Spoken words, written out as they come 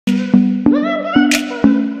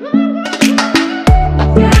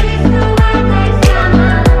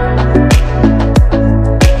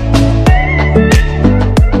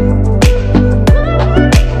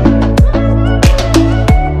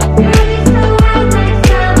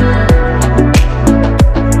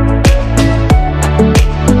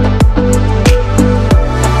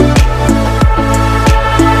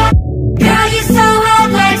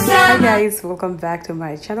welcome back to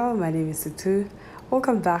my channel. My name is SHIII.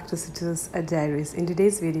 Welcome back to SHIII's Diaries. In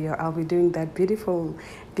today's video, I'll be doing that beautiful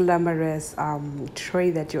glamorous tray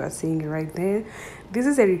that you are seeing right there. This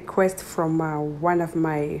is a request from one of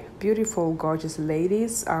my beautiful gorgeous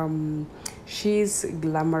ladies. She's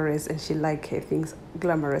glamorous and she likes her things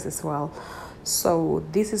glamorous as well, so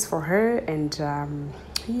this is for her. And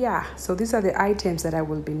yeah, so these are the items that I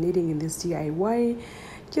will be needing in this DIY.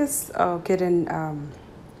 Just getting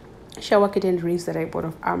shower curtain rings that I bought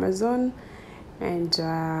off Amazon, and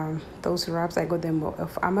those wraps I got them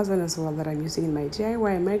off Amazon as well that I'm using in my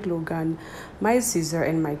DIY, my glue gun, my scissor,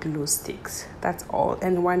 and my glue sticks. That's all,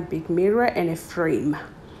 and one big mirror and a frame.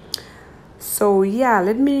 So yeah,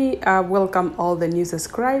 let me welcome all the new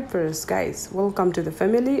subscribers, guys. Welcome to the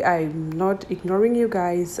family. I'm not ignoring you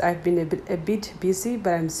guys. I've been a bit busy,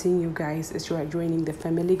 but I'm seeing you guys as you are joining the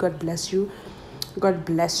family. God bless you. God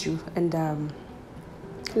bless you. And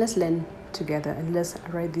let's learn together and let's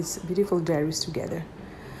write these beautiful diaries together.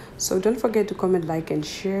 So don't forget to comment, like, and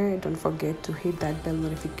share. Don't forget to hit that bell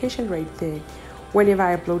notification right there. Whenever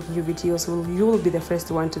I upload new videos, you will be the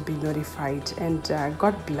first one to be notified. And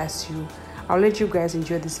God bless you. I'll let you guys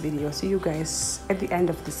enjoy this video. See you guys at the end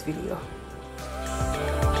of this video.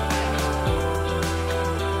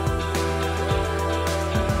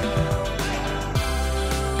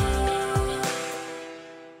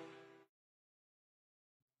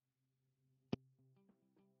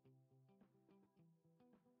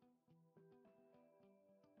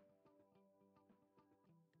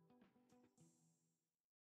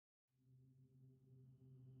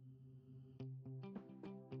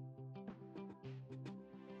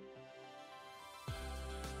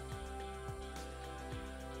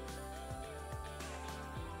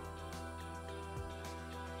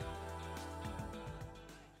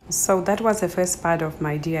 So that was the first part of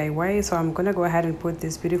my DIY. So I'm gonna go ahead and put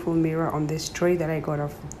this beautiful mirror on this tray that I got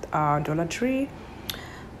off Dollar Tree.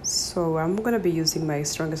 So I'm gonna be using my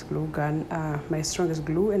strongest glue gun, my strongest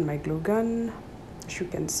glue and my glue gun. As you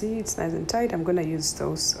can see, it's nice and tight. I'm gonna use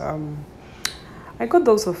those. I got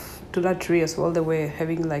those of Dollar Tree as well. They were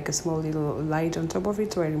having like a small little light on top of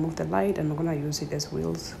it, so I removed the light and I'm gonna use it as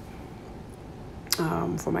wheels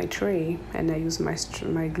for my tray. And I use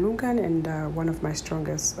my glue gun and one of my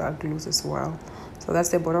strongest glues as well. So that's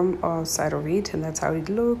the bottom side of it, and that's how it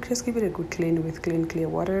looks. Just give it a good clean with clear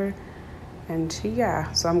water. And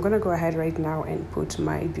yeah, so I'm gonna go ahead right now and put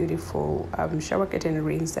my beautiful shower curtain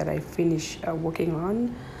rings that I finished working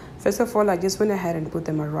on. First of all, I just went ahead and put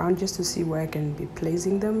them around just to see where I can be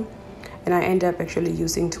placing them, and I end up actually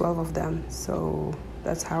using 12 of them. So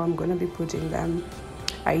that's how I'm gonna be putting them.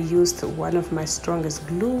 I used one of my strongest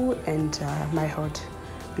glue and my hot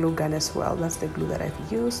glue gun as well. That's the glue that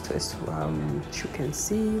I've used, as you can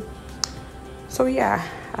see. So yeah,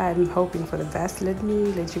 I'm hoping for the best. Let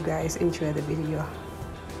me let you guys enjoy the video.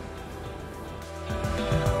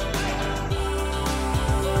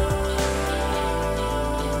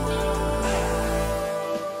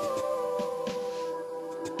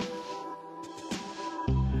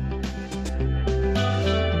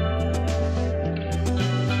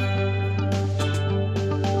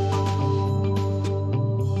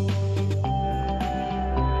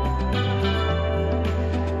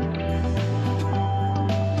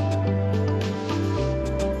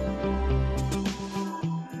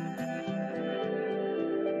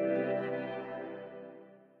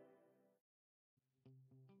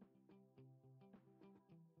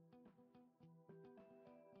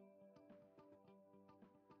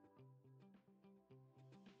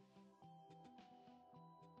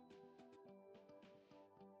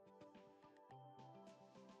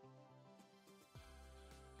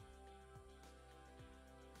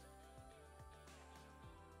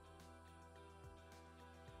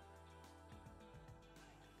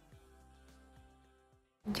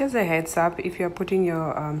 Just a heads up, if you're putting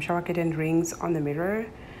your shower curtain rings on the mirror,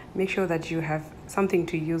 make sure that you have something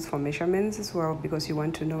to use for measurements as well, because you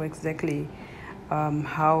want to know exactly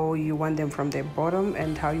how you want them from the bottom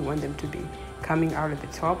and how you want them to be coming out at the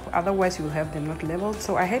top. Otherwise you will have them not leveled.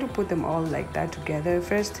 So I had to put them all like that together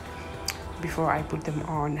first before I put them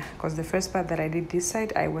on, because the first part that I did this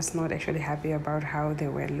side, I was not actually happy about how they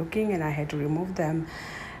were looking, and I had to remove them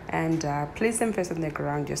and place them first on the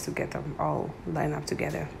ground just to get them all lined up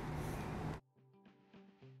together.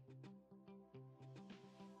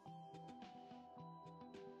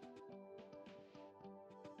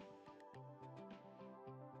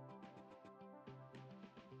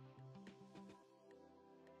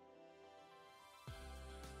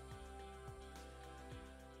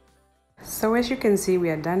 So as you can see, we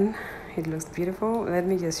are done. It looks beautiful. Let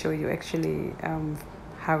me just show you actually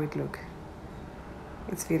how it looks.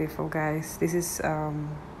 It's beautiful, guys. This is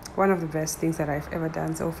one of the best things that I've ever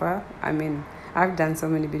done so far. I mean, I've done so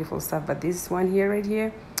many beautiful stuff, but this one here, right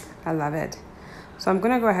here, I love it. So I'm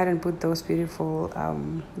gonna go ahead and put those beautiful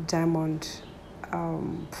diamond, I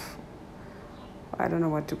don't know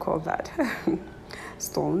what to call that,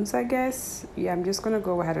 stones, I guess. Yeah, I'm just gonna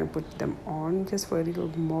go ahead and put them on just for a little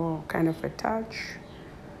more kind of a touch.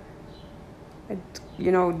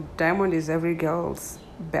 You know, diamond is every girl's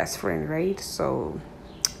best friend, right? So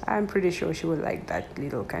I'm pretty sure she would like that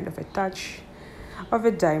little kind of a touch of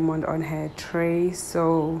a diamond on her tray.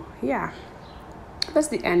 So yeah, that's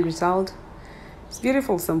the end result. It's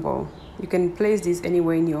beautiful, simple. You can place this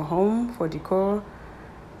anywhere in your home for decor.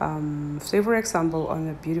 Say for example, on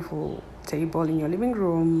a beautiful table in your living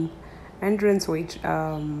room, entrance wait,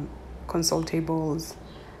 console tables,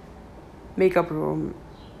 makeup room.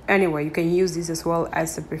 Anyway, you can use this as well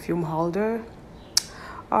as a perfume holder,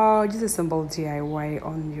 or just a simple DIY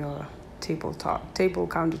on your table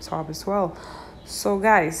countertop as well. So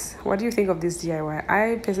guys, what do you think of this DIY?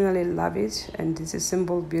 I personally love it, and this is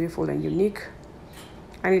simple, beautiful, and unique.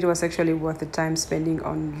 And it was actually worth the time spending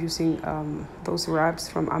on using those wraps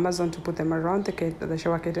from Amazon to put them around the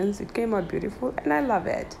shower curtains. It came out beautiful, and I love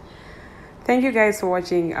it. Thank you guys for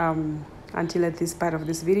watching until at this part of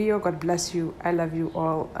this video. God bless you. I love you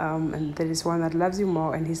all, and there is one that loves you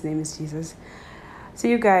more, and his name is Jesus. See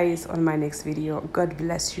you guys on my next video. God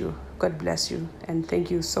bless you. God bless you, and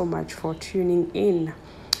thank you so much for tuning in.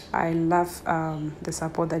 I love the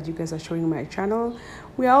support that you guys are showing my channel.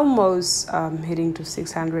 We're almost heading to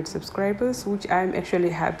 600 subscribers, which I'm actually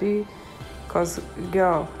happy, because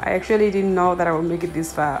girl, I actually didn't know that I would make it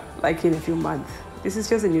this far, like in a few months. This is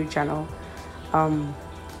just a new channel.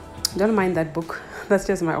 Don't mind that book. That's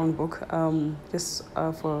just my own book, just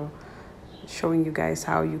for showing you guys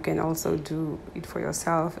how you can also do it for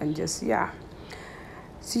yourself. And just, yeah,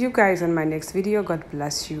 see you guys on my next video. God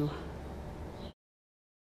bless you.